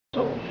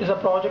So is a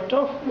project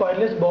of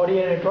wireless body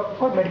area network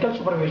for medical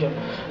supervision.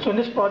 So in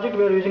this project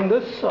we are using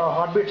this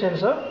heartbeat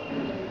sensor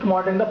to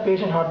monitor the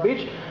patient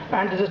heartbeat,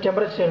 and this is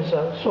temperature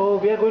sensor. So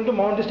we are going to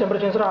mount this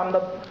temperature sensor on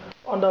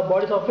the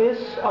body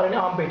surface or in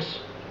armpits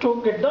to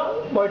get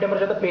the body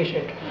temperature of the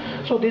patient.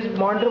 So this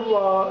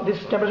this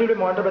temperature will be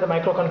monitored by the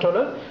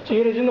microcontroller. So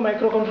here using the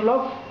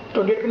microcontroller of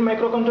 28-pin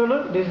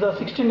microcontroller. This is the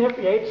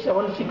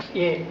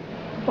 16F876A.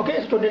 Okay,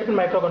 it's 28-pin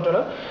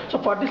microcontroller. So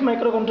for this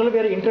microcontroller we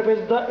are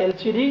interface the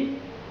LCD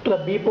to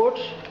the B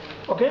ports,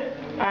 okay,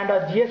 and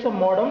a GSM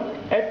modem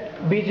at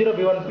B0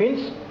 B1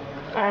 pins,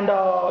 and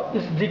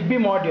this Zigbee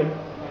module,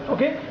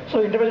 okay. So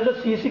interface the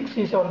C6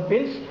 C7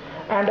 pins,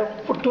 and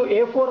to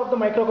A4 of the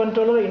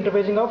microcontroller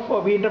interfacing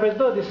of we interface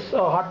this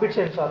heartbeat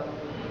sensor,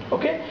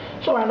 okay.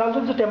 So and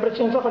also the temperature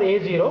sensor for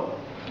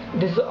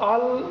A0. This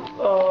all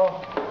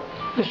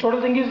this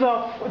total thing is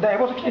the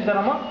above section is the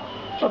number.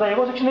 So the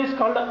above section is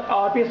called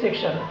RPS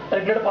section,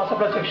 regulator power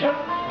supply section.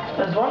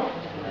 That's one.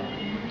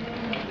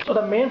 So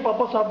the main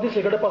purpose of this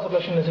regulator power supply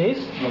section is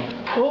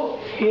so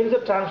here is a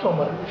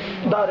transformer.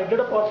 The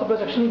regulator power supply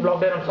section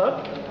block diagrams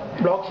are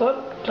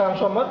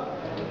transformer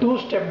to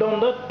step down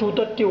the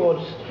 230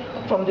 volts.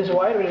 From this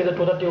wire we get the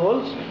 230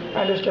 volts,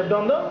 and we step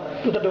down the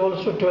 230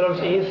 volts to 12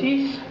 volts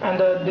AC, and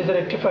this is a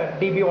rectifier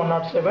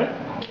DB107,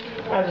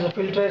 and this is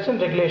filtration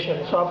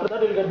regulation. So after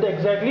that you will get the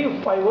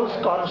exactly 5 volts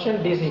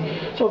constant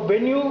DC. So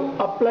when you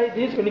apply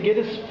this, when you get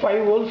this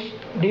 5 volts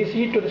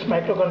DC to this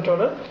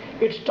microcontroller,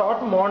 it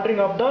start monitoring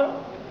of the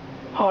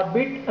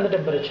heartbeat and the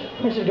temperature.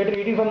 Means you get a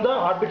reading from the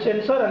heartbeat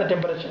sensor and the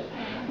temperature.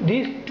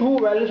 These two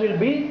values will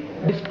be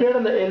displayed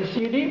on the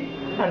LCD,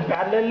 and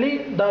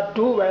parallelly the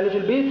two values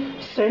will be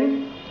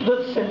sent to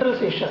the central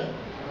station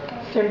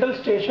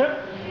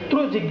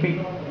through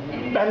Zigbee.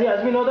 And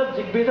as we know that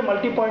Zigbee is a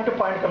multi-point to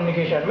point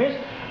communication, means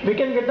we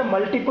can get the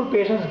multiple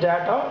patients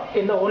data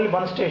in the only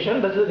one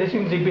station, that is the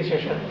receiving Zigbee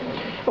station.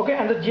 Okay,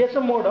 and the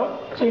GSM modem,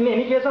 so in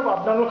any case of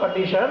abnormal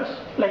conditions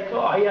like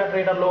high heart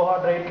rate or low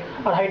heart rate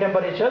or high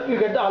temperature, you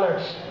get the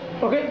alerts.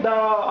 Okay, the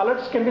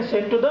alerts can be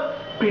sent to the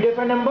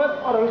predefined number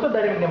or also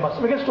dynamic numbers.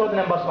 We can store the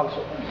numbers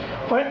also.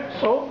 Fine.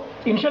 So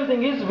initial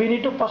thing is we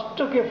need to first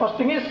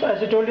thing is,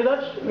 as I told you,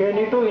 that we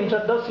need to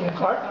insert the SIM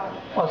card.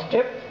 First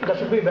step, that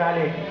should be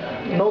valid.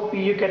 No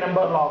PUK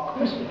number lock.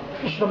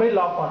 It should be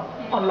lock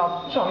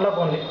unlock. So unlock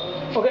only.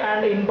 Okay,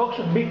 and inbox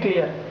should be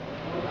clear.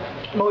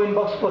 No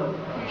inbox full.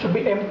 Should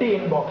be empty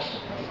inbox.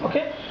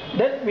 Okay.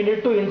 Then we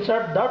need to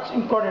insert that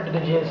SIM card into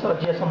the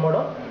GSM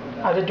modem.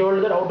 As I told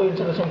you that how to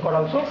insert the SIM card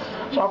also.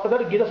 So after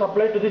that, give the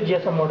supply to this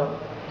GSM modem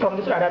from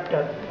this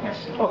adapter.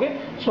 Yes. Okay.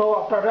 So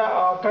after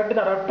connecting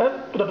the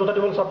adapter to the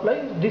 230 volt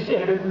supply, this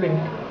LED blink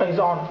is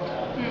on.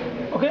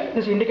 Okay.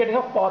 This is indicating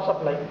of power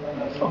supply.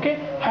 Okay.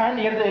 And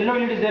here the yellow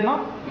LED is there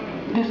now.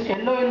 This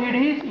yellow LED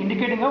is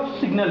indicating of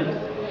signaling.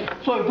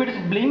 So if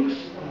it blinks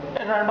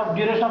at a random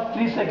duration of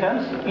 3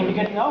 seconds,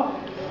 indicating of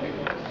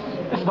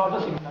it's got the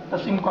signal. The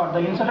SIM card, the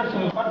inserted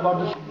SIM card got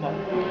the signal.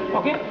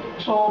 Okay.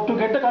 So to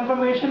get the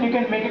confirmation, you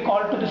can make a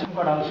call to the SIM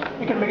card also.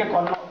 You can make a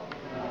call now.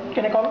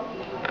 Can I call?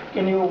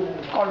 Can you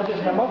call to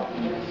this number?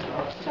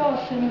 So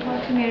SIM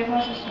card to मेरे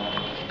पास है.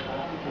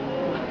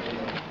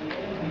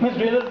 Miss,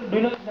 do you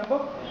know this number?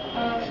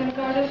 SIM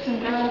card is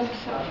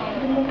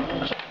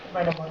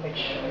My number,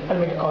 which I'll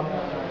make a call.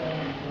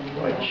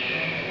 Which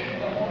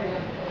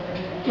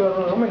you are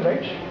roaming,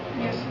 right?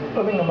 Yes.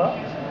 Roaming number.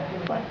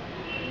 Fine.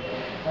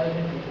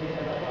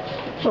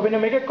 So when you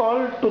make a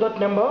call to that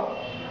number,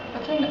 I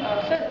think,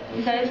 sir,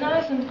 there is not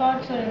a SIM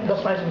card, sir.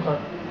 That's my SIM card.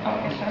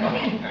 Okay, sir.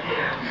 Okay.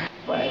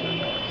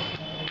 Fine.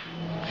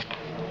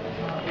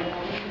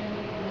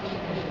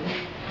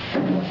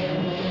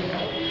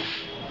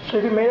 So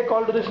if you make a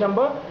call to this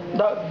number,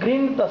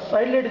 the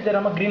side LED is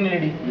there, green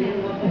LED.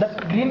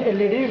 That green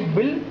LED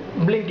will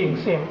blinking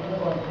same.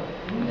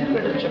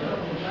 Let us check.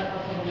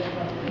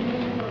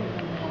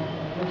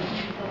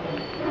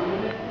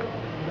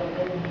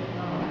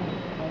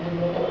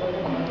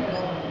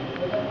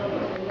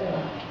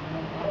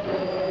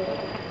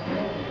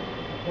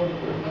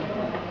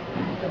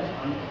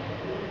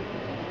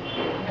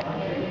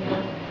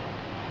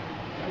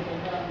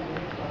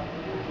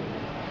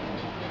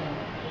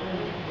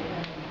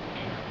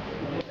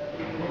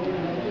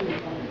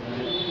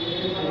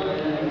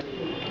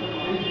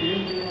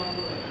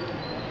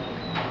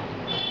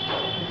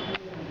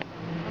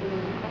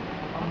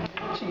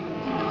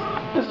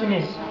 This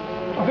ringing.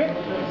 Okay,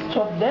 so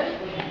then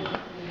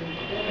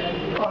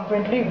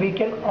confidently we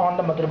can on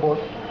the motherboard.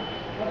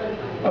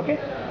 Okay,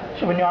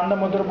 so when you on the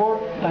motherboard,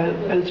 the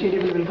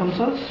LCD will welcome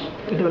us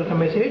with the welcome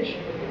message.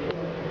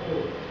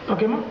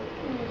 Okay, ma'am.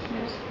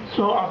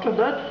 So after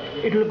that,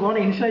 it will go on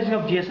initializing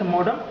of GSM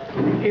modem.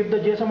 If the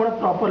GSM modem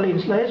properly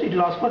initialized, it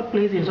will ask for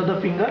please insert the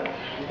finger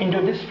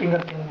into this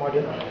fingerprint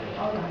module.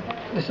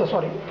 This is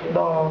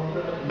the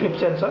clip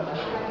sensor.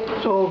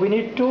 So we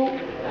need to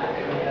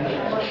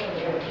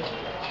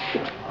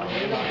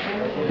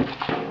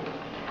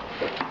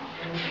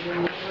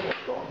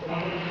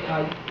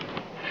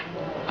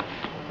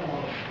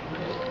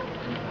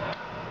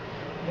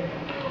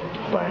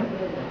fine.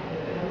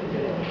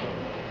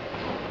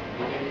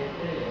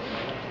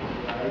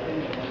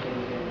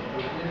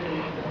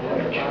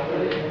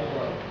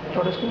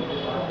 shorter screen.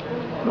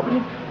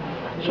 Okay.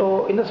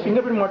 So in this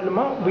fingerprint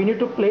module, we need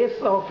to place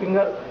our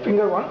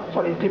finger one,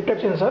 sorry, clip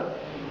type sensor,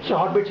 so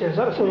heartbeat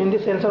sensor. So in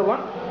this sensor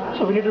one,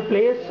 so we need to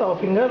place our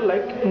finger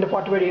like in the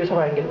 45 degrees of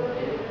angle,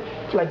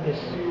 like this.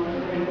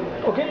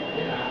 Okay.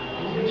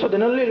 So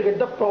then only you'll get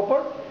the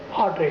proper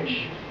heart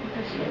rate.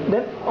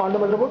 Then on the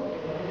motherboard.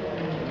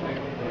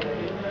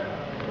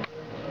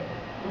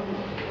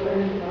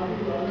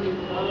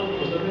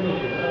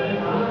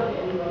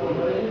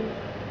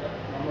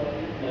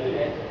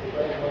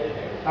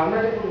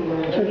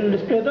 So it will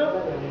display the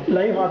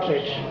live heart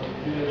rate.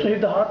 So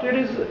if the heart rate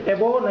is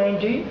above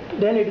 90,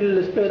 then it will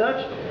display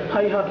that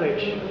high heart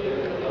rate.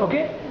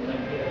 Okay?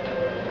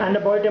 And the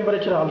body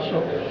temperature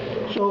also.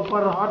 So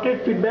for heart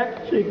rate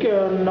feedback, so you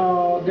can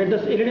get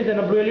this LEDs and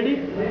a blue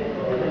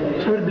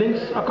LED. So it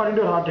blinks according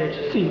to your heart rate.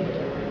 See,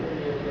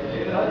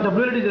 the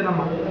blue LED is the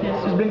number.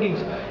 Yes. It's blinking.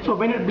 So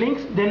when it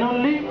blinks, then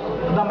only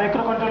the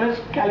microcontroller is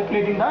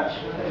calculating that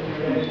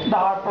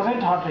the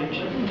present heart rate.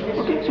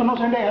 Okay. So now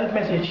send a help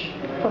message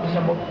for this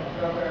number.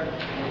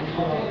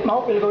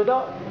 Now we'll go with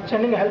the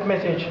sending a help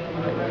message.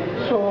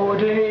 So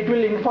it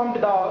will inform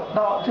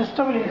the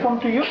system will inform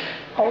to you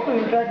how to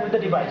interact with the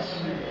device.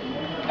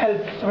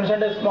 Help. So when you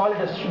send a small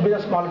letter, it should be the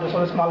small letters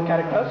or the small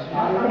characters.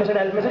 When you send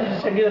a help message, it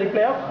will send you the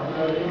reply of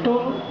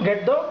to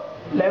get the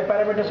lab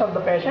parameters of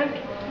the patient.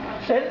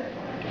 Send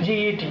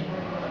GET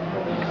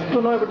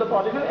to know about the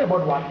project and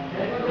about one.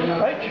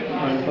 Right?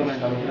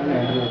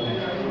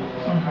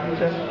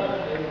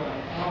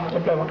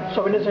 Reply one.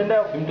 So when you send a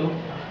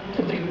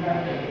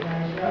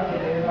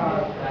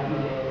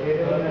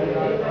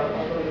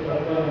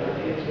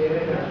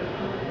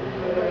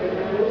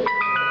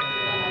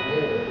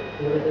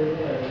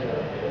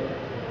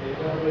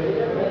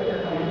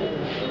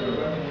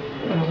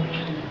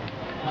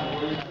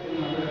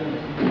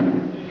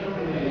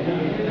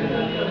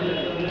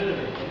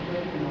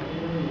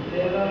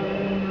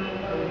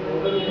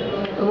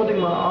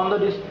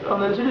on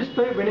the LCD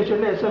display, when you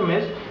send an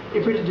SMS,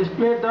 if it is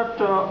displayed that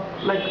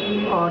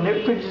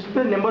if it is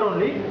displayed number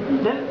only,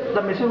 then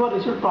the message was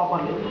received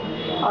properly.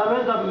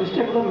 Otherwise, the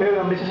mistake of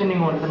the message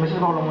sending only, the message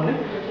problem only,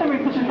 then we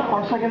will send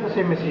once again the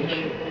same message.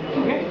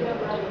 Okay.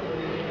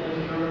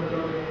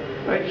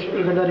 Right.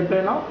 We'll get the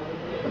reply now.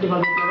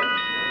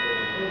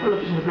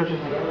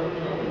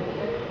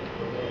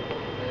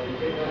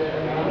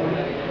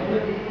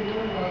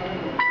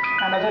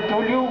 And as I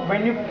told you,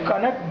 when you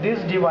connect this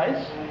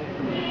device,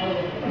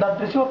 the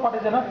receiver part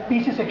is in a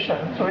PC section.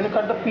 So when you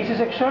cut the PC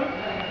section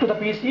to the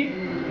PC,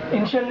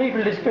 initially it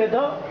will display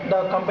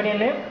the company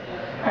name,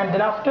 and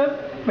then after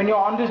when you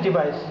on this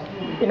device,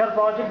 in our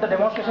project the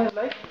demonstration is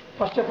like,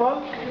 first of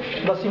all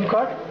the SIM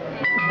card,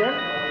 then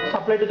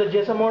supply to the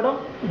GSM modem,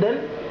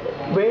 then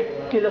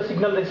wait till the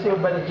signal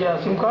received by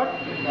the SIM card,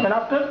 then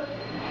after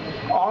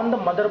on the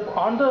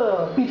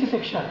PC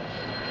section,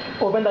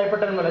 open the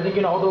hyperterminal. I think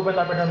you know how to open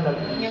the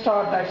hyperterminal.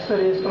 Start,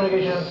 accessories,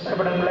 communications,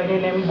 hyperterminal, any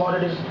name,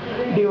 board is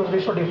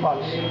restore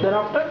defaults. Then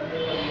after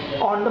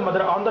on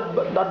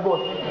that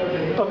board.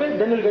 Okay,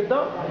 then you'll get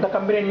the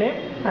company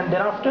name, and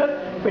then after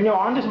when you're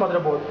on this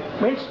motherboard,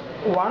 means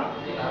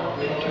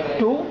 1,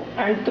 2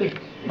 and 3.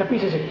 The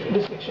PC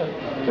this section.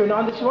 So when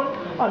on this one,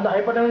 on the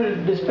hyperterminal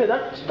will display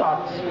that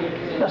starts.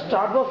 The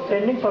start was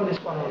sending from this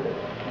one only.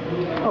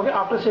 Okay,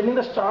 after sending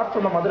the start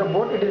from the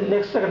motherboard, it is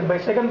next second by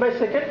second,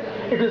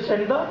 it will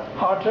send the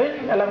heart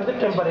rate along with the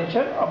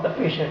temperature of the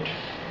patient.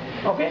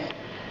 Okay,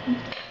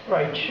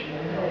 right.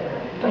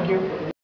 Thank you.